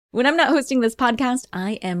When I'm not hosting this podcast,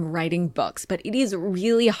 I am writing books, but it is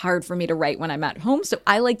really hard for me to write when I'm at home, so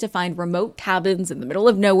I like to find remote cabins in the middle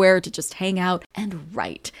of nowhere to just hang out and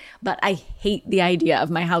write. But I hate the idea of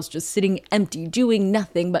my house just sitting empty, doing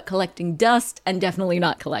nothing but collecting dust and definitely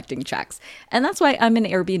not collecting checks. And that's why I'm an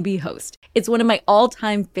Airbnb host. It's one of my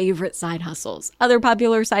all-time favorite side hustles. Other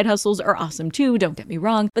popular side hustles are awesome too, don't get me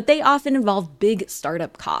wrong, but they often involve big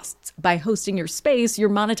startup costs. By hosting your space, you're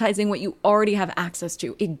monetizing what you already have access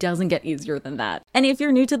to. It doesn't get easier than that. And if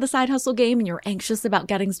you're new to the side hustle game and you're anxious about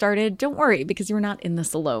getting started, don't worry, because you're not in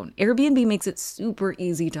this alone. Airbnb makes it super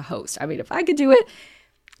easy to host. I mean, if I could do it,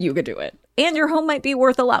 you could do it. And your home might be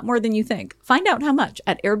worth a lot more than you think. Find out how much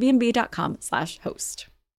at airbnb.com/host.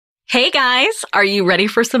 Hey guys, are you ready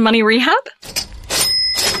for some money rehab?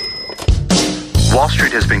 Wall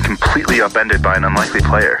Street has been completely upended by an unlikely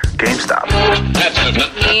player, GameStop.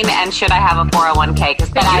 And should I have a 401k?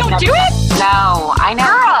 Because then You don't do it? No, I know.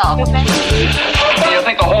 Girl! You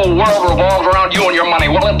think the whole world revolves around you and your money?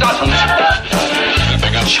 Well, it doesn't.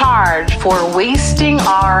 Charge for wasting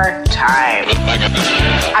our time.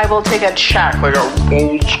 I will take a check. Like a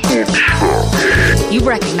old school check. You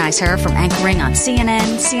recognize her from anchoring on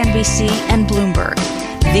CNN, CNBC, and Bloomberg.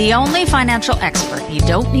 The only financial expert you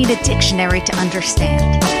don't need a dictionary to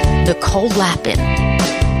understand. Nicole Lapin.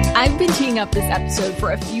 I've been teeing up this episode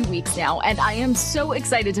for a few weeks now, and I am so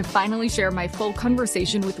excited to finally share my full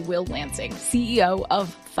conversation with Will Lansing, CEO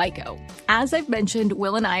of FICO. As I've mentioned,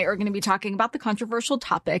 Will and I are going to be talking about the controversial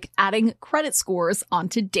topic, adding credit scores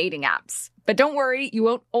onto dating apps. But don't worry, you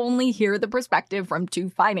won't only hear the perspective from two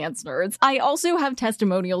finance nerds. I also have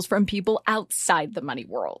testimonials from people outside the money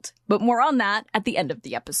world. But more on that at the end of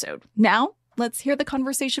the episode. Now, let's hear the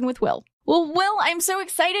conversation with Will. Well, Will, I'm so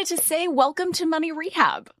excited to say welcome to Money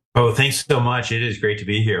Rehab. Oh, thanks so much. It is great to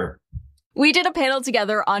be here. We did a panel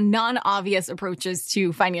together on non-obvious approaches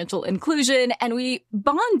to financial inclusion, and we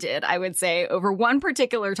bonded, I would say, over one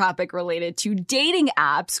particular topic related to dating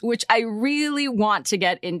apps, which I really want to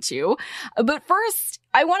get into. But first,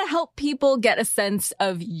 I want to help people get a sense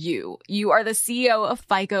of you. You are the CEO of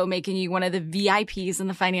FICO, making you one of the VIPs in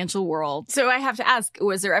the financial world. So I have to ask,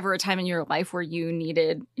 was there ever a time in your life where you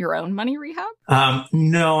needed your own money rehab?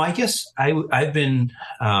 No, I guess I've been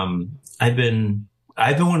one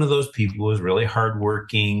of those people who was really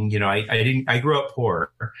hardworking. You know, I grew up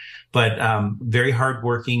poor, but very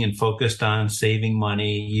hardworking and focused on saving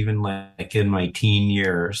money, even like in my teen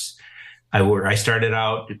years. I started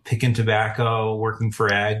out picking tobacco, working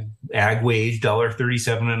for ag wage,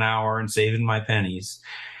 $1.37 an hour, and saving my pennies.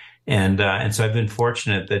 And so I've been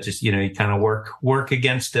fortunate that just, you kind of work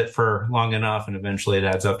against it for long enough, and eventually it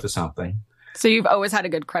adds up to something. So you've always had a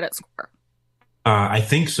good credit score. I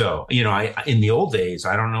think so. In the old days,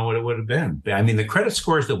 I don't know what it would have been. I mean, the credit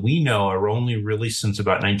scores that we know are only really since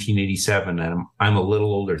about 1987, and I'm a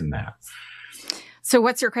little older than that. So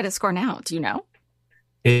what's your credit score now? Do you know?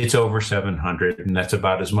 It's over 700, and that's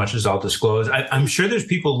about as much as I'll disclose. I'm sure there's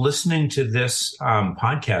people listening to this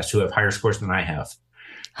podcast who have higher scores than I have.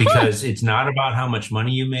 Because It's not about how much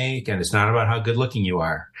money you make, and it's not about how good looking you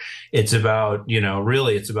are. It's about,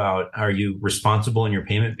 really it's about, are you responsible in your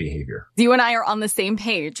payment behavior? You and I are on the same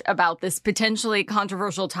page about this potentially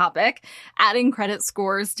controversial topic, adding credit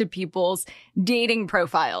scores to people's dating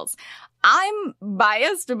profiles. I'm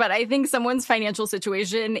biased, but I think someone's financial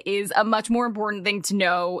situation is a much more important thing to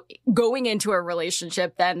know going into a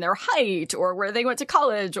relationship than their height or where they went to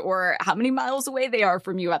college or how many miles away they are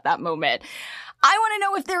from you at that moment. I want to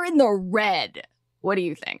know if they're in the red. What do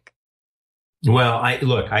you think? Well,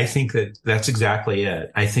 I think that's exactly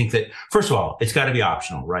it. I think that, first of all, it's got to be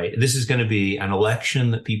optional, right? This is going to be an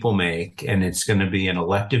election that people make, and it's going to be an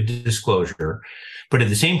elective disclosure. But at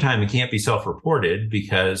the same time, it can't be self-reported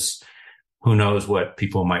because who knows what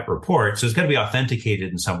people might report. So it's got to be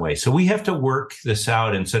authenticated in some way. So we have to work this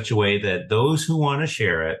out in such a way that those who want to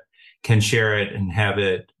share it can share it and have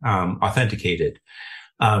it authenticated.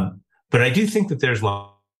 But I do think that there's,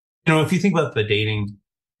 if you think about the dating,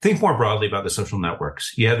 think more broadly about the social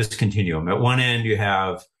networks. You have this continuum. At one end, you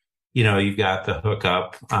have, you've got the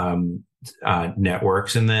hookup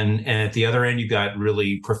networks, and at the other end, you've got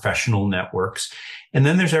really professional networks. And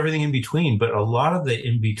then there's everything in between. But a lot of the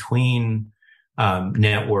in between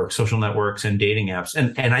networks, social networks and dating apps,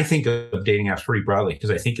 and I think of dating apps pretty broadly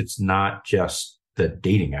because I think it's not just the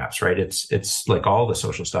dating apps, right? It's like all the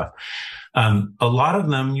social stuff. A lot of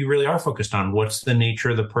them, you really are focused on what's the nature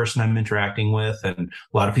of the person I'm interacting with. And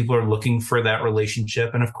a lot of people are looking for that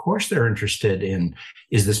relationship. And of course, they're interested in,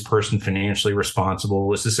 is this person financially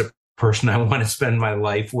responsible? Is this a person I want to spend my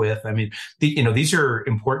life with? I mean, these are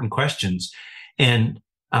important questions. And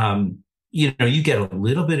you get a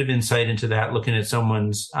little bit of insight into that looking at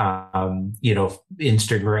someone's, Instagram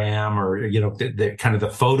or, the kind of the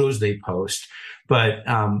photos they post. But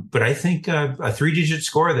I think a 3-digit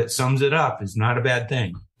score that sums it up is not a bad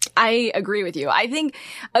thing. I agree with you. I think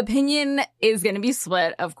opinion is going to be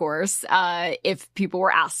split, of course, if people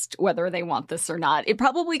were asked whether they want this or not. It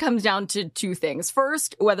probably comes down to 2 things.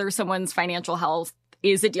 First, whether someone's financial health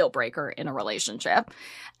is a deal breaker in a relationship.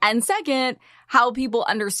 And second, how people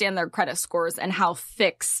understand their credit scores and how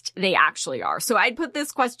fixed they actually are. So I'd put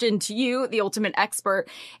this question to you, the ultimate expert.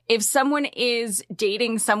 If someone is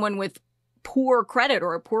dating someone with poor credit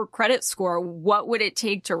or a poor credit score, what would it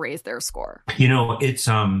take to raise their score?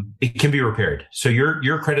 It can be repaired. So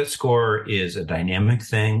your credit score is a dynamic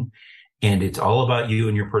thing, and it's all about you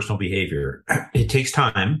and your personal behavior. It takes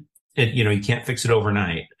time. You can't fix it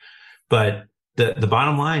overnight, but the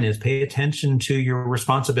bottom line is pay attention to your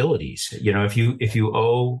responsibilities. If you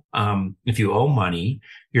owe money,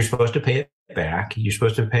 you're supposed to pay it back. You're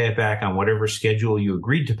supposed to pay it back on whatever schedule you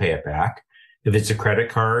agreed to pay it back. If it's a credit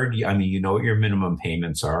card, you know what your minimum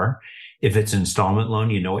payments are. If it's an installment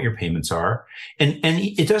loan, you know what your payments are. And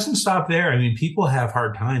it doesn't stop there. People have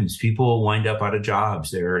hard times. People wind up out of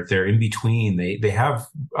jobs. They're in between. They have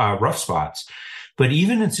rough spots. But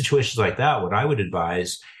even in situations like that, what I would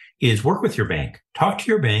advise is work with your bank. Talk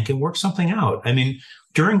to your bank and work something out.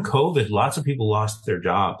 During COVID, lots of people lost their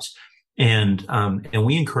jobs. And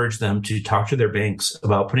we encourage them to talk to their banks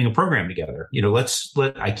about putting a program together.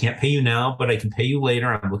 I can't pay you now, but I can pay you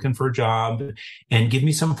later. I'm looking for a job, and give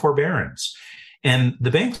me some forbearance. And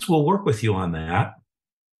the banks will work with you on that.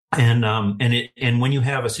 And when you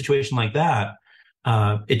have a situation like that,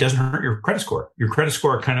 it doesn't hurt your credit score. Your credit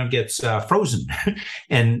score kind of gets frozen,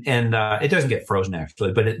 and it doesn't get frozen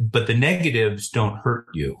actually, but the negatives don't hurt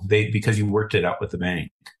you because you worked it out with the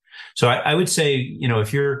bank. So I would say,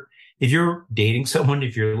 if you're dating someone,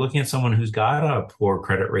 if you're looking at someone who's got a poor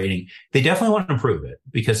credit rating, they definitely want to improve it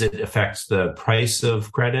because it affects the price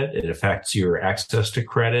of credit. It affects your access to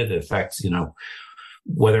credit. It affects,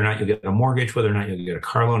 whether or not you'll get a mortgage, whether or not you'll get a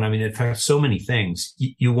car loan. It affects so many things.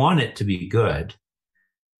 You want it to be good.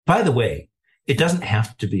 By the way, it doesn't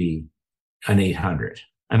have to be an 800.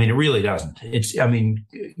 It really doesn't.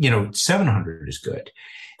 700 is good.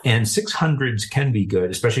 And 600s can be good,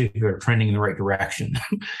 especially if you're trending in the right direction.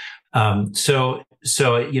 So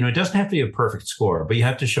it doesn't have to be a perfect score, but you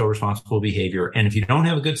have to show responsible behavior. And if you don't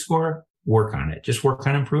have a good score, work on it. Just work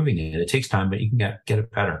on improving it. It takes time, but you can get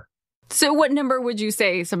it better. So what number would you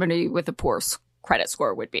say somebody with a poor credit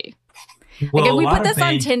score would be? Well, if we put this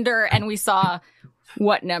on Tinder and we saw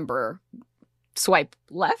what number, swipe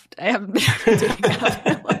left? I haven't been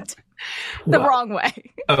the wrong way.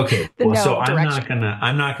 Okay. So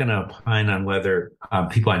I'm not gonna opine on whether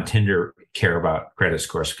people on Tinder care about credit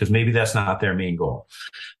scores, because maybe that's not their main goal.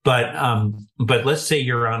 But let's say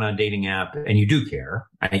you're on a dating app and you do care,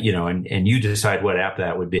 and you decide what app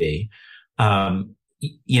that would be. I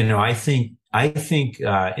think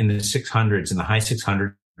in the 600s, in the high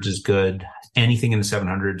 600s is good. Anything in the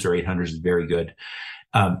 700s or 800s is very good.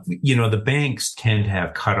 The banks tend to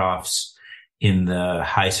have cutoffs in the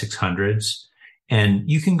high 600s, and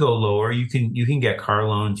you can go lower. You can get car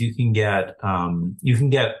loans. You can get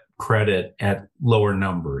credit at lower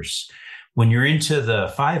numbers. When you're into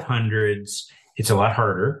the 500s, it's a lot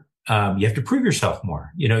harder. You have to prove yourself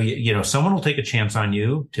more. Someone will take a chance on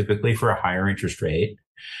you, typically for a higher interest rate,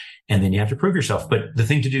 and then you have to prove yourself. But the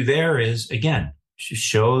thing to do there is, again,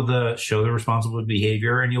 show the responsible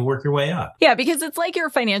behavior, and you'll work your way up. Yeah, because it's like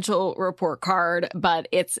your financial report card, but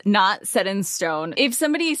it's not set in stone. If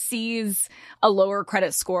somebody sees a lower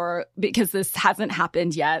credit score, because this hasn't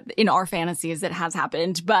happened yet, in our fantasies it has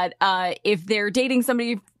happened, but if they're dating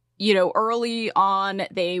somebody, early on,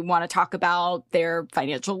 they want to talk about their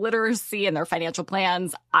financial literacy and their financial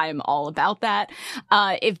plans, I'm all about that.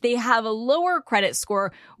 If they have a lower credit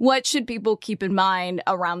score, what should people keep in mind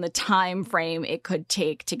around the time frame it could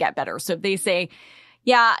take to get better? So if they say,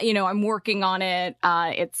 yeah, I'm working on it,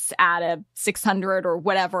 it's at a 600 or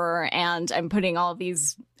whatever, and I'm putting all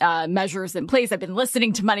these measures in place. I've been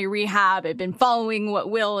listening to Money Rehab. I've been following what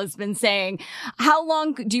Will has been saying. How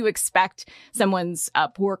long do you expect someone's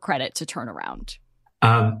poor credit to turn around?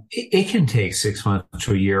 It can take 6 months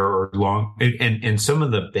to a year or long, and some of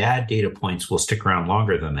the bad data points will stick around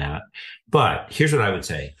longer than that. But here's what I would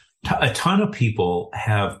say. A ton of people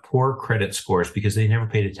have poor credit scores because they never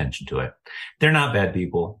paid attention to it. They're not bad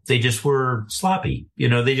people. They just were sloppy.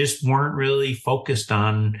 They just weren't really focused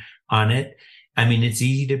on it. It's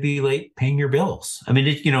easy to be late paying your bills. A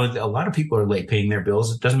lot of people are late paying their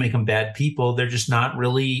bills. It doesn't make them bad people. They're just not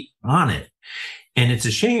really on it. And it's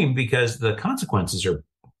a shame because the consequences are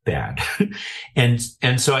bad. and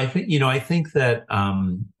so I think, I think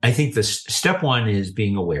the step one is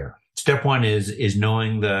being aware. Step one is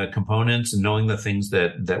knowing the components and knowing the things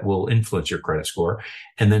that will influence your credit score.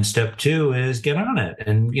 And then step two is get on it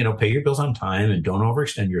and, pay your bills on time and don't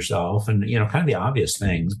overextend yourself and, kind of the obvious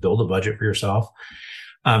things, build a budget for yourself.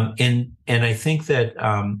 And I think that,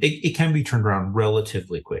 it can be turned around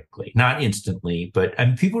relatively quickly, not instantly, but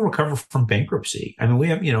people recover from bankruptcy. We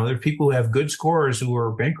have, there are people who have good scores who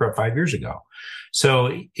were bankrupt 5 years ago.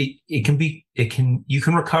 So you can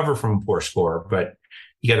recover from a poor score, but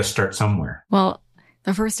you got to start somewhere. Well,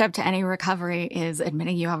 the first step to any recovery is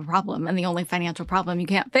admitting you have a problem. And the only financial problem you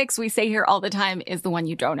can't fix, we say here all the time, is the one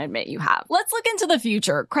you don't admit you have. Let's look into the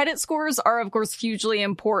future. Credit scores are, of course, hugely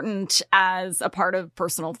important as a part of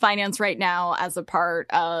personal finance right now, as a part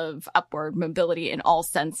of upward mobility in all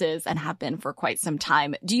senses, and have been for quite some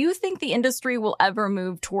time. Do you think the industry will ever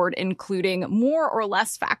move toward including more or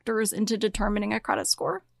less factors into determining a credit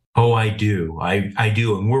score? Oh, I do. I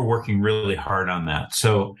do. And we're working really hard on that.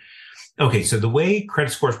 So the way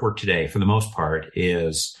credit scores work today, for the most part,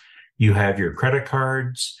 is you have your credit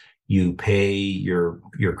cards, you pay your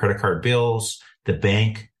credit card bills, the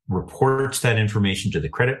bank reports that information to the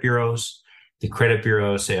credit bureaus. The credit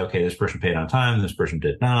bureaus say, okay, this person paid on time, this person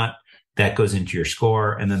did not. That goes into your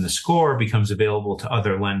score. And then the score becomes available to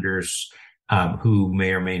other lenders who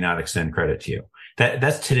may or may not extend credit to you.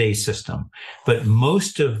 That's today's system. But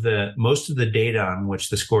most of the data on which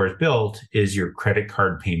the score is built is your credit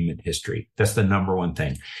card payment history. That's the number one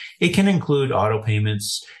thing. It can include auto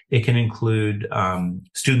payments. It can include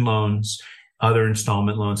student loans, other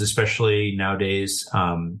installment loans, especially nowadays.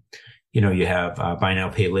 You have buy now,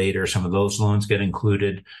 pay later. Some of those loans get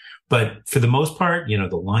included. But for the most part,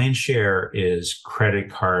 the lion's share is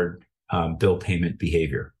credit card bill payment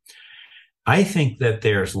behavior. I think that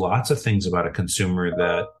there's lots of things about a consumer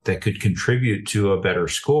that could contribute to a better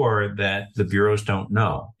score that the bureaus don't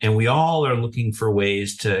know. And we all are looking for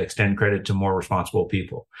ways to extend credit to more responsible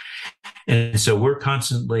people. And so we're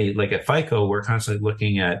constantly, like at FICO, we're constantly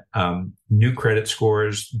looking at new credit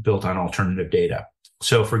scores built on alternative data.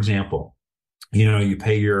 So for example, you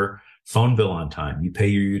pay your phone bill on time, you pay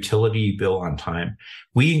your utility bill on time.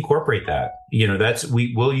 We incorporate that.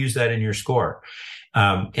 We'll use that in your score.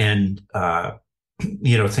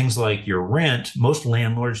 Things like your rent, most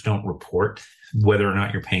landlords don't report whether or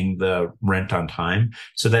not you're paying the rent on time.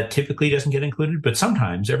 So that typically doesn't get included, but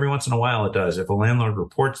sometimes every once in a while it does. If a landlord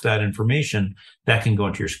reports that information, that can go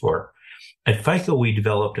into your score. At FICO, we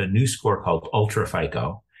developed a new score called Ultra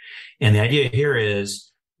FICO. And the idea here is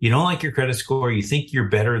you don't like your credit score. You think you're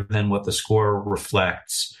better than what the score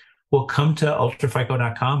reflects. Well, come to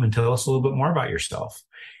ultrafico.com and tell us a little bit more about yourself.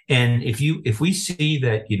 And if we see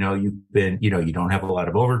that, you've been, you don't have a lot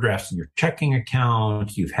of overdrafts in your checking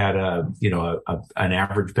account, you've had an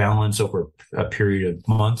average balance over a period of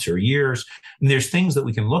months or years, and there's things that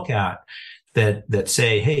we can look at that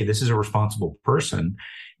say, hey, this is a responsible person,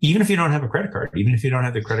 even if you don't have a credit card, even if you don't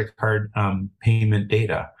have the credit card payment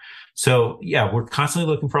data. So yeah, we're constantly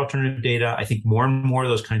looking for alternative data. I think more and more of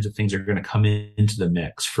those kinds of things are going to come into the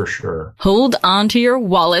mix for sure. Hold on to your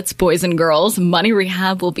wallets, boys and girls. Money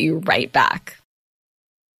Rehab will be right back.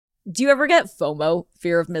 Do you ever get FOMO,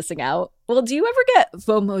 fear of missing out? Well, do you ever get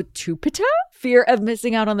FOMO-tupita, fear of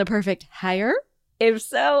missing out on the perfect hire? If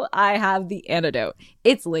so, I have the antidote.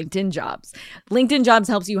 It's LinkedIn Jobs. LinkedIn Jobs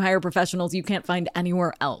helps you hire professionals you can't find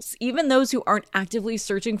anywhere else, even those who aren't actively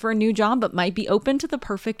searching for a new job but might be open to the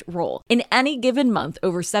perfect role. In any given month,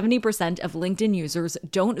 over 70% of LinkedIn users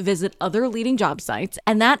don't visit other leading job sites,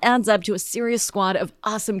 and that adds up to a serious squad of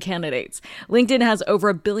awesome candidates. LinkedIn has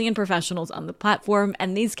over 1 billion professionals on the platform,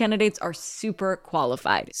 and these candidates are super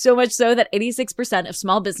qualified. So much so that 86% of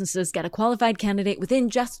small businesses get a qualified candidate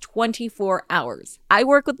within just 24 hours. I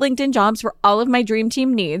work with LinkedIn Jobs for all of my dream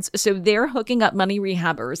team needs, so they're hooking up money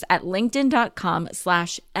rehabbers at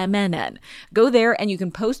linkedin.com/MNN. Go there and you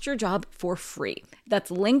can post your job for free.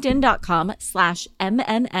 That's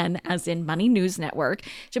linkedin.com/MNN, as in Money News Network,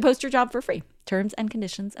 to post your job for free. Terms and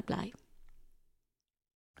conditions apply.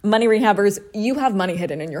 Money rehabbers, you have money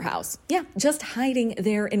hidden in your house. Yeah, just hiding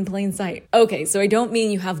there in plain sight. Okay, so I don't mean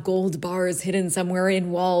you have gold bars hidden somewhere in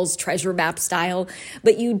walls, treasure map style,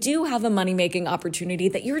 but you do have a money-making opportunity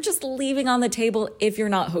that you're just leaving on the table if you're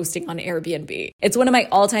not hosting on Airbnb. It's one of my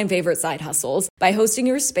all-time favorite side hustles. By hosting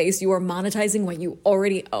your space, you are monetizing what you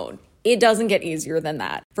already own. It doesn't get easier than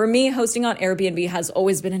that. For me, hosting on Airbnb has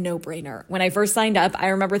always been a no-brainer. When I first signed up, I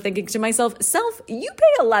remember thinking to myself, Self, you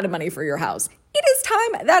pay a lot of money for your house. It is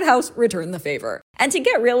time that house returned the favor. And to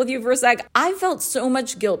get real with you for a sec, I felt so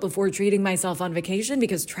much guilt before treating myself on vacation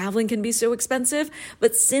because traveling can be so expensive.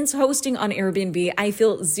 But since hosting on Airbnb, I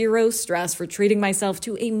feel zero stress for treating myself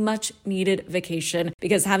to a much needed vacation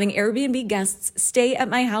because having Airbnb guests stay at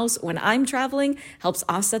my house when I'm traveling helps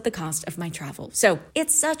offset the cost of my travel. So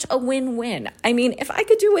it's such a win-win. I mean, if I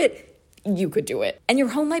could do it, you could do it. And your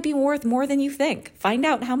home might be worth more than you think. Find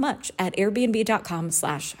out how much at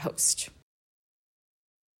airbnb.com/host.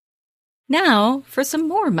 Now for some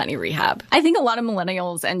more money rehab. I think a lot of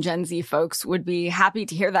millennials and Gen Z folks would be happy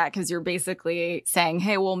to hear that because you're basically saying,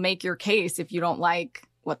 hey, we'll make your case if you don't like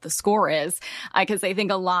what the score is. Because I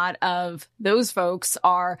think a lot of those folks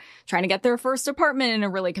are trying to get their first apartment in a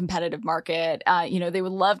really competitive market. They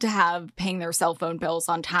would love to have paying their cell phone bills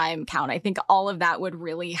on time count. I think all of that would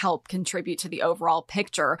really help contribute to the overall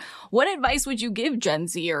picture. What advice would you give Gen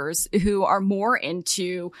Zers who are more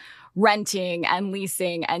into renting and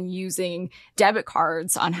leasing and using debit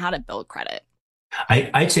cards on how to build credit?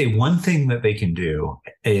 I'd say one thing that they can do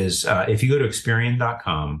is if you go to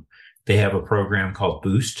Experian.com, they have a program called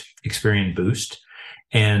Experian Boost.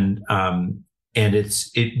 And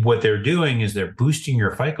what they're doing is they're boosting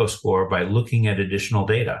your FICO score by looking at additional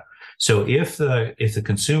data. So if the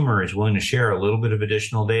consumer is willing to share a little bit of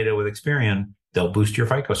additional data with Experian, they'll boost your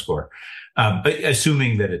FICO score. But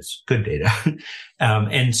assuming that it's good data.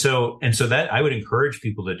 And so that I would encourage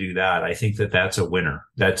people to do that. I think that that's a winner.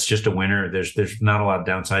 That's just a winner. There's not a lot of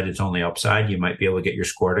downside. It's only upside. You might be able to get your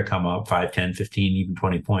score to come up 5, 10, 15, even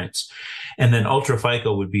 20 points. And then Ultra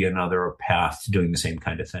FICO would be another path to doing the same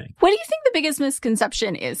kind of thing. What do you think the biggest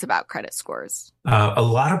misconception is about credit scores? A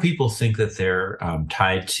lot of people think that they're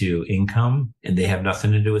tied to income and they have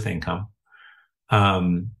nothing to do with income.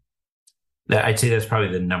 I'd say that's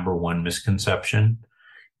probably the number one misconception.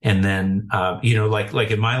 And then,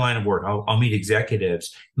 like in my line of work, I'll meet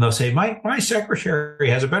executives and they'll say, my secretary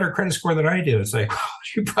has a better credit score than I do. It's like, well,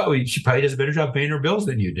 she probably does a better job paying her bills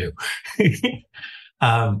than you do.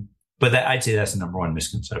 But I'd say that's the number one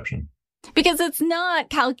misconception. Because it's not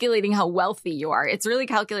calculating how wealthy you are. It's really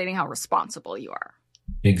calculating how responsible you are.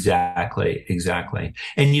 Exactly.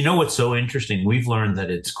 And you know what's so interesting? We've learned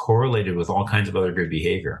that it's correlated with all kinds of other good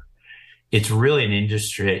behavior. It's really an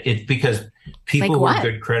industry. It's because people who are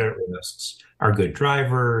good credit risks are good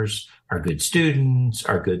drivers, are good students,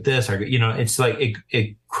 are good this, are good, it's like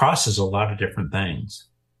it crosses a lot of different things.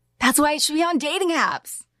 That's why it should be on dating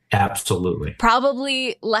apps. Absolutely.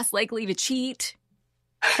 Probably less likely to cheat,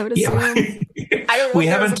 I would assume. Yeah. I don't know. We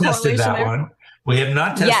haven't tested that one. We have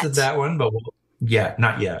not tested that one, but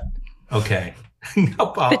not yet. Okay.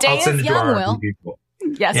 The day I'll send is it to young, our Will. people.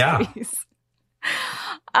 Yes, please.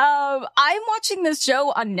 I'm watching this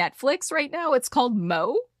show on Netflix right now. It's called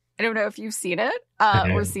Mo. I don't know if you've seen it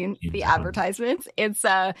or seen the advertisements. It's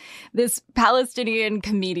this Palestinian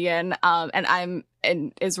comedian, and I'm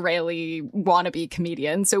an Israeli wannabe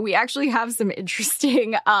comedian. So we actually have some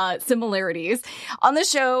interesting similarities. On the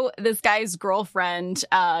show, this guy's girlfriend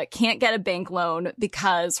can't get a bank loan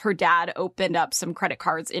because her dad opened up some credit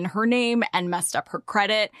cards in her name and messed up her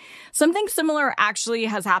credit. Something similar actually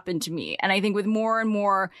has happened to me. And I think with more and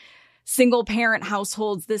more single parent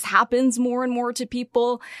households, this happens more and more to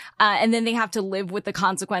people. And then they have to live with the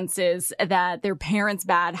consequences that their parents'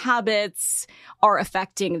 bad habits are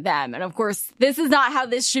affecting them. And of course, this is not how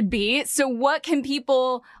this should be. So what can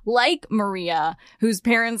people like Maria, whose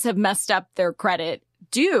parents have messed up their credit,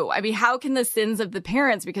 do? I mean, how can the sins of the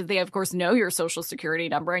parents, because they, of course, know your social security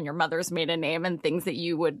number and your mother's maiden name and things that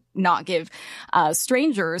you would not give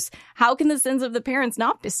strangers, how can the sins of the parents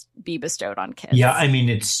not be bestowed on kids? Yeah, I mean,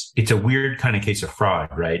 it's a weird kind of case of fraud,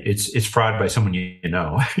 right? It's fraud by someone you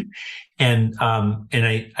know. and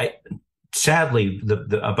I sadly,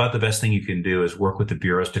 about the best thing you can do is work with the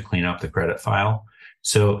bureaus to clean up the credit file.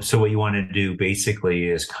 So what you want to do basically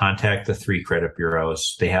is contact the 3 credit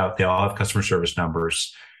bureaus. They all have customer service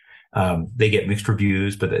numbers. They get mixed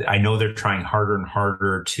reviews, but I know they're trying harder and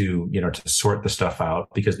harder to sort the stuff out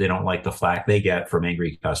because they don't like the flack they get from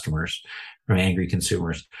angry customers, from angry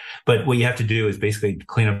consumers. But what you have to do is basically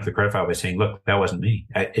clean up the credit file by saying, look, that wasn't me.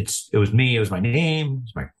 It was me. It was my name. It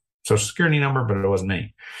was my social security number, but it wasn't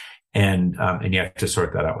me. And you have to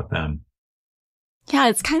sort that out with them. Yeah,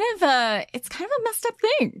 it's kind of a messed up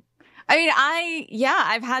thing. I mean,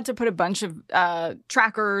 I've had to put a bunch of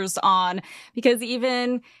trackers on because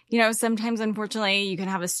even, sometimes, unfortunately, you can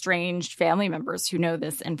have estranged family members who know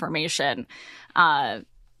this information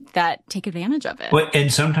that take advantage of it. Well,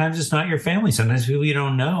 and sometimes it's not your family. Sometimes people you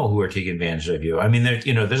don't know who are taking advantage of you. I mean, there's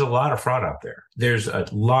a lot of fraud out there.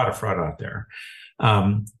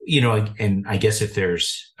 And I guess if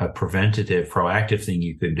there's a preventative, proactive thing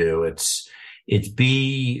you could do, it's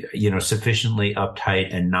be, sufficiently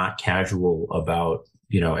uptight and not casual about,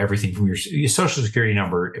 everything from your social security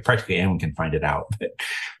number. Practically anyone can find it out,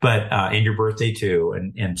 but and your birthday too.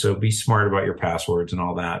 And so be smart about your passwords and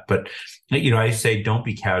all that. But, I say don't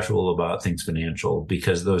be casual about things financial,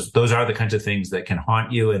 because those are the kinds of things that can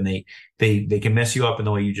haunt you, and they can mess you up in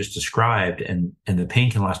the way you just described. And the pain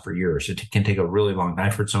can last for years. It can take a really long time.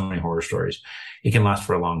 I've heard so many horror stories. It can last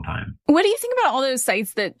for a long time. What do you think about all those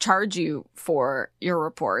sites that charge you for your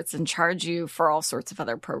reports and charge you for all sorts of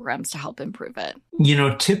other programs to help improve it?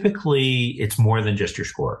 Typically it's more than just your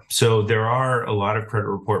score. So there are a lot of credit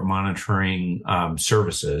report monitoring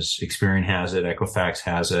services. Experian has it. Equifax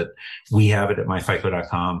has it. We have it at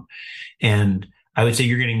myfico.com. And I would say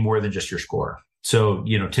you're getting more than just your score. So,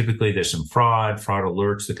 typically there's some fraud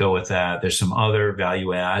alerts that go with that. There's some other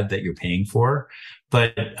value add that you're paying for.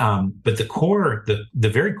 But the core, the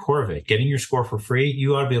very core of it, getting your score for free,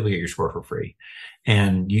 you ought to be able to get your score for free.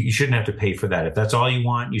 And you shouldn't have to pay for that. If that's all you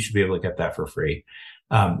want, you should be able to get that for free.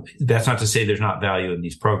 That's not to say there's not value in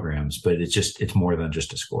these programs, but it's more than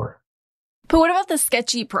just a score. But what about the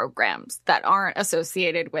sketchy programs that aren't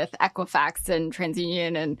associated with Equifax and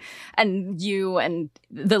TransUnion and you and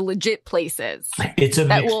the legit places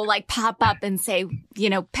that will pop up and say,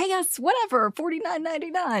 pay us whatever,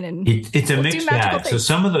 $49.99, and it's a mixed bag. So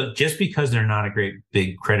some of the, just because they're not a great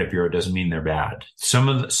big credit bureau doesn't mean they're bad. Some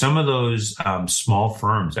of those small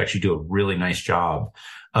firms actually do a really nice job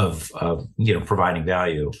of providing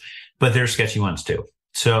value, but they're sketchy ones too.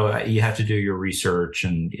 So you have to do your research,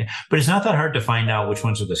 but it's not that hard to find out which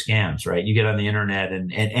ones are the scams, right? You get on the internet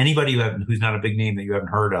and anybody who's not a big name that you haven't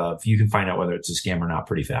heard of, you can find out whether it's a scam or not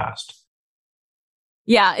pretty fast.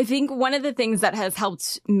 Yeah, I think one of the things that has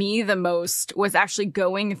helped me the most was actually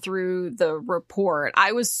going through the report.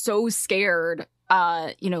 I was so scared.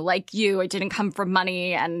 Like you, I didn't come from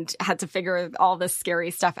money and had to figure all this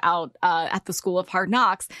scary stuff out at the School of Hard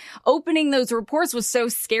Knocks. Opening those reports was so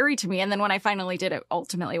scary to me. And then when I finally did it,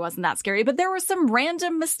 ultimately wasn't that scary. But there were some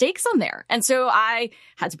random mistakes on there. And so I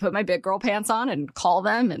had to put my big girl pants on and call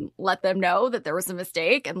them and let them know that there was a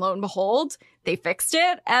mistake. And lo and behold, they fixed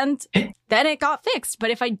it. And then it got fixed. But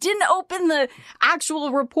if I didn't open the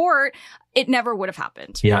actual report, it never would have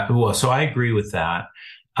happened. Yeah, well, so I agree with that.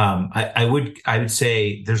 I would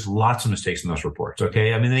say there's lots of mistakes in those reports.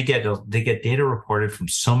 Okay. I mean, they get data reported from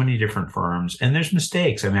so many different firms, and there's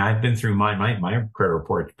mistakes. I mean, I've been through my credit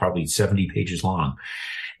report, probably 70 pages long,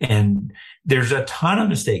 and there's a ton of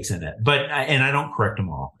mistakes in it, and I don't correct them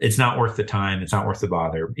all. It's not worth the time. It's not worth the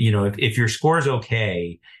bother. If your score is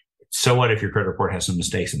okay, so what if your credit report has some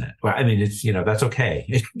mistakes in it? Well, I mean, that's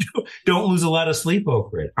okay. Don't lose a lot of sleep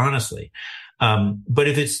over it, honestly. But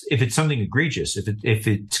if it's something egregious, if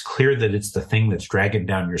it's clear that it's the thing that's dragging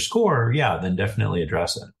down your score, yeah, then definitely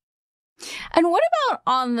address it. And what about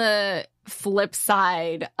on the flip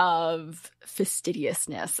side of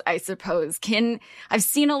fastidiousness, I suppose? I've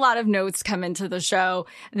seen a lot of notes come into the show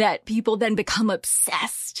that people then become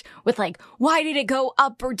obsessed with why did it go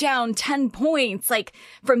up or down 10 points,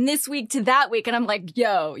 from this week to that week? And I'm like,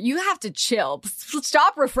 yo, you have to chill.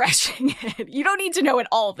 Stop refreshing it. You don't need to know it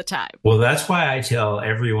all the time. Well, that's why I tell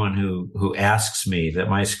everyone who asks me that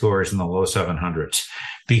my score is in the low 700s,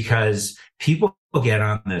 because people get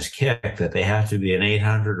on this kick that they have to be an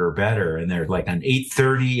 800 or better, and they're like an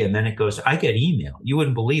 830, and then it goes, I get email. You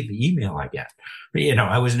wouldn't believe the email I get.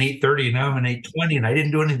 I was an 830 and now I'm an 820 and I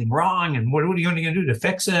didn't do anything wrong. And what are you going to do to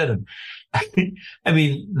fix it? And I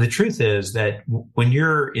mean, the truth is that when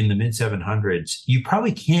you're in the mid 700s, you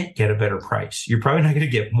probably can't get a better price. You're probably not going to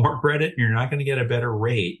get more credit. You're not going to get a better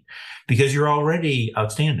rate because you're already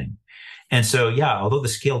outstanding. And so, yeah, although the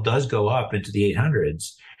scale does go up into the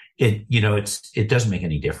 800s, it doesn't make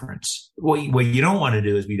any difference. What you don't want to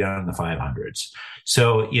do is be down in the 500s.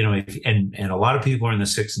 So, and a lot of people are in the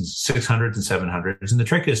 600s and 700s. And the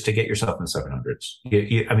trick is to get yourself in the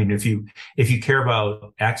 700s. I mean, if you care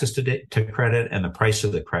about access to credit and the price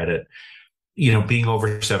of the credit, being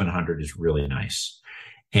over 700 is really nice.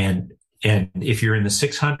 And if you're in the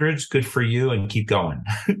 600s, good for you, and keep going.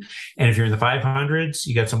 And if you're in the 500s,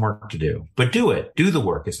 you got some work to do, but do it. Do the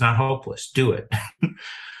work. It's not hopeless. Do it.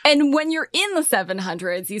 And when you're in the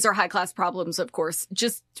 700s, these are high class problems, of course.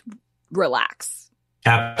 Just relax.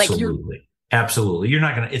 Absolutely. Absolutely.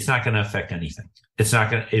 It's not going to affect anything.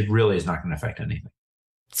 It really is not going to affect anything.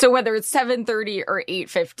 So whether it's 730 or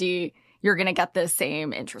 850, you're going to get the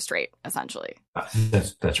same interest rate, essentially.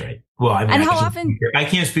 That's right. Well, I mean, and how often? I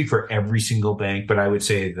can't speak for every single bank, but I would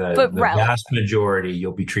say the vast majority,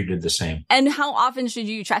 you'll be treated the same. And how often should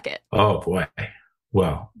you check it? Oh, boy.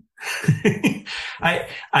 Well,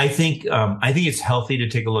 I think it's healthy to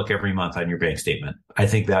take a look every month on your bank statement. I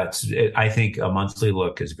think a monthly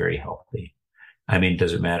look is very healthy. I mean,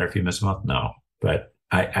 does it matter if you miss a month? No, but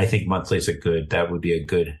I think monthly is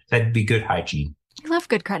that'd be good hygiene. I love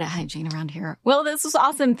good credit hygiene around here. Well, this was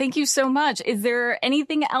awesome. Thank you so much. Is there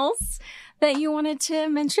anything else that you wanted to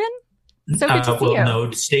mention? So good to see you.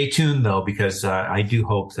 No, stay tuned though, because I do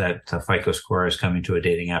hope that FICO score is coming to a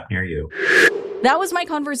dating app near you. That was my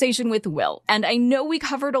conversation with Will, and I know we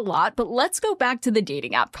covered a lot, but let's go back to the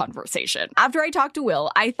dating app conversation. After I talked to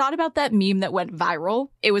Will, I thought about that meme that went viral.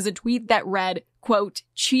 It was a tweet that read, quote,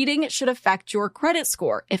 cheating should affect your credit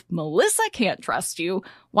score. If Melissa can't trust you,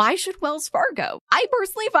 why should Wells Fargo? I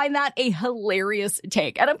personally find that a hilarious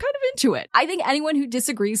take, and I'm kind of into it. I think anyone who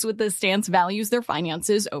disagrees with this stance values their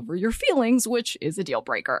finances over your feelings, which is a deal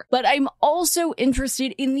breaker. But I'm also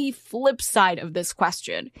interested in the flip side of this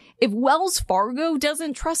question. If Wells Fargo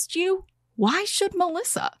doesn't trust you, why should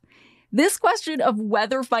Melissa? This question of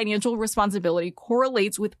whether financial responsibility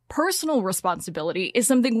correlates with personal responsibility is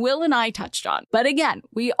something Will and I touched on. But again,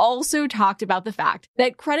 we also talked about the fact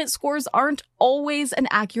that credit scores aren't always an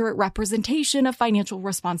accurate representation of financial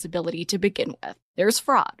responsibility to begin with. There's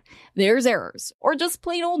fraud, there's errors, or just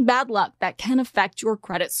plain old bad luck that can affect your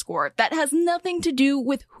credit score that has nothing to do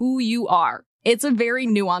with who you are. It's a very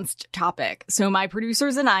nuanced topic, so my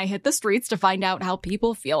producers and I hit the streets to find out how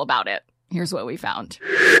people feel about it. Here's what we found.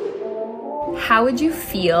 How would you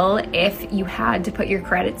feel if you had to put your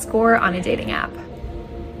credit score on a dating app?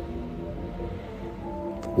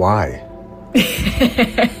 Why?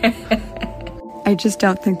 I just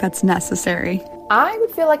don't think that's necessary. I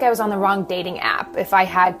would feel like I was on the wrong dating app if I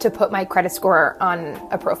had to put my credit score on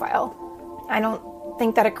a profile. I don't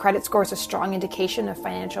think that a credit score is a strong indication of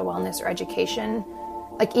financial wellness or education.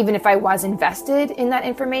 Like, even if I was invested in that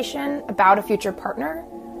information about a future partner,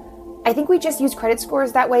 I think we just use credit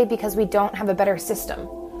scores that way because we don't have a better system.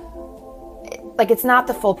 Like, it's not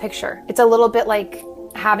the full picture. It's a little bit like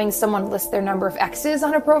having someone list their number of exes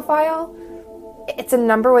on a profile. It's a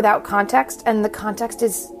number without context, and the context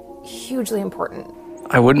is hugely important.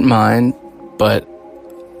 I wouldn't mind, but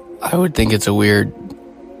I would think it's a weird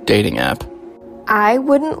dating app. I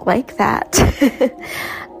wouldn't like that.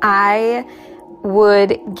 I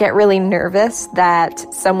would get really nervous that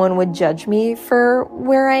someone would judge me for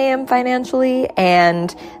where I am financially,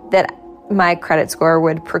 and that my credit score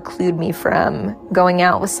would preclude me from going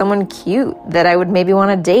out with someone cute that I would maybe want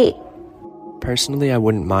to date. Personally, I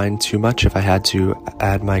wouldn't mind too much if I had to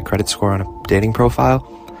add my credit score on a dating profile.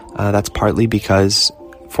 That's partly because,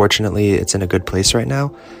 fortunately, it's in a good place right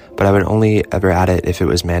now, but I would only ever add it if it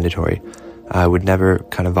was mandatory. I would never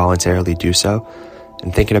kind of voluntarily do so.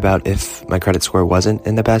 And thinking about if my credit score wasn't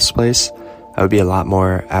in the best place, I would be a lot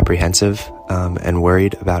more apprehensive and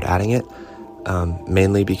worried about adding it,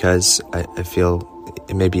 mainly because I feel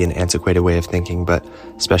it may be an antiquated way of thinking, but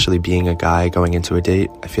especially being a guy going into a date,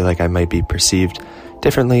 I feel like I might be perceived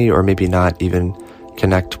differently, or maybe not even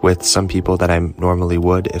connect with some people that I normally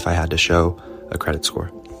would if I had to show a credit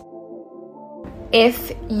score.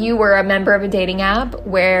 If you were a member of a dating app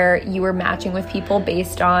where you were matching with people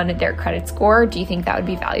based on their credit score, do you think that would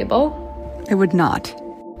be valuable? It would not.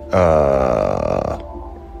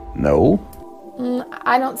 No.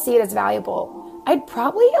 I don't see it as valuable. I'd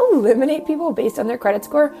probably eliminate people based on their credit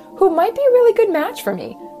score who might be a really good match for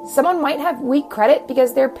me. Someone might have weak credit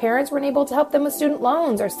because their parents weren't able to help them with student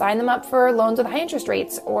loans or sign them up for loans with high interest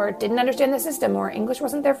rates, or didn't understand the system, or English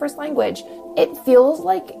wasn't their first language. It feels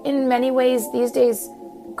like in many ways these days,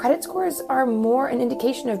 credit scores are more an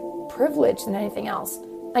indication of privilege than anything else.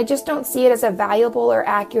 I just don't see it as a valuable or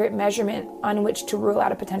accurate measurement on which to rule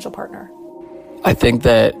out a potential partner. I think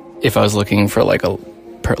that if I was looking for like a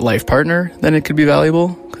life partner, then it could be valuable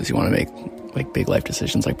because you want to make like big life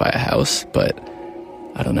decisions like buy a house, but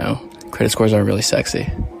I don't know. Credit scores aren't really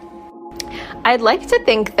sexy. I'd like to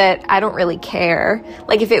think that I don't really care.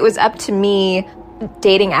 Like, if it was up to me,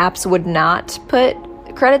 dating apps would not put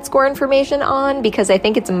credit score information on, because I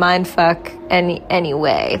think it's a mindfuck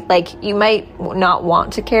anyway. Like, you might not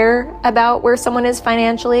want to care about where someone is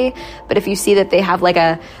financially, but if you see that they have like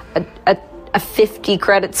a 50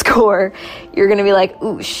 credit score, you're going to be like,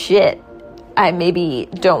 ooh, shit, I maybe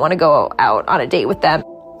don't want to go out on a date with them.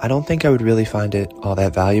 I don't think I would really find it all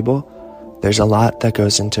that valuable. There's a lot that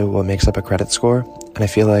goes into what makes up a credit score, and I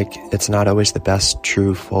feel like it's not always the best,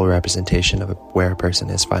 true, full representation of where a person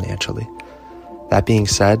is financially. That being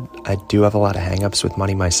said, I do have a lot of hangups with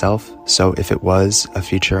money myself, so if it was a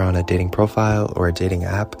feature on a dating profile or a dating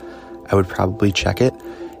app, I would probably check it,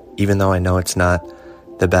 even though I know it's not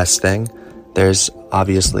the best thing. There's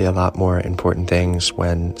obviously a lot more important things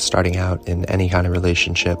when starting out in any kind of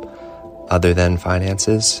relationship other than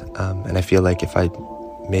finances. And I feel like if I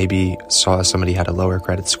maybe saw somebody had a lower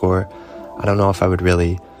credit score, I don't know if I would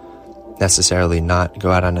really necessarily not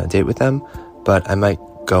go out on a date with them, but I might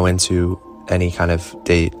go into any kind of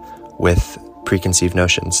date with preconceived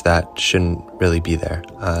notions that shouldn't really be there.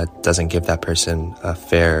 It doesn't give that person a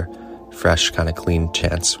fair, fresh, kind of clean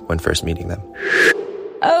chance when first meeting them.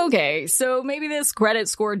 Okay, so maybe this credit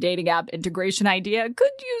score dating app integration idea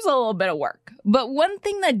could use a little bit of work. But one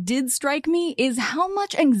thing that did strike me is how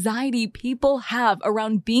much anxiety people have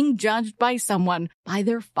around being judged by someone by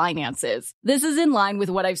their finances. This is in line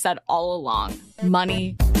with what I've said all along.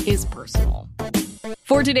 Money is personal.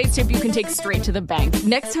 For today's tip, you can take straight to the bank.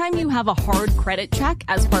 Next time you have a hard credit check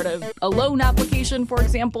as part of a loan application, for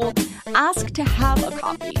example, ask to have a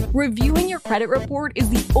copy. Reviewing your credit report is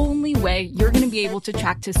the only way you're going to be able to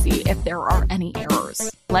check to see if there are any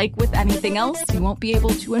errors. Like with anything else, you won't be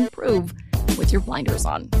able to improve with your blinders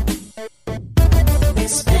on.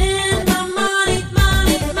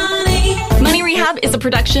 Money Rehab is a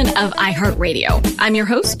production of iHeartRadio. I'm your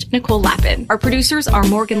host, Nicole Lappin. Our producers are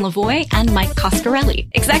Morgan Lavoie and Mike Coscarelli.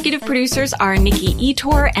 Executive producers are Nikki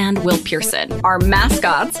Etor and Will Pearson. Our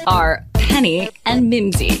mascots are Penny and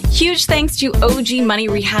Mimsy. Huge thanks to OG Money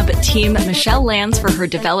Rehab team Michelle Lands for her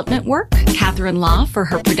development work, Catherine Law for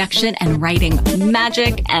her production and writing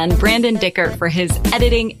magic, and Brandon Dicker for his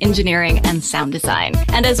editing, engineering, and sound design.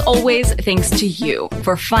 And as always, thanks to you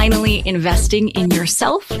for finally investing in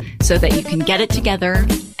yourself so that you can get it together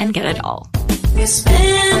and get it all.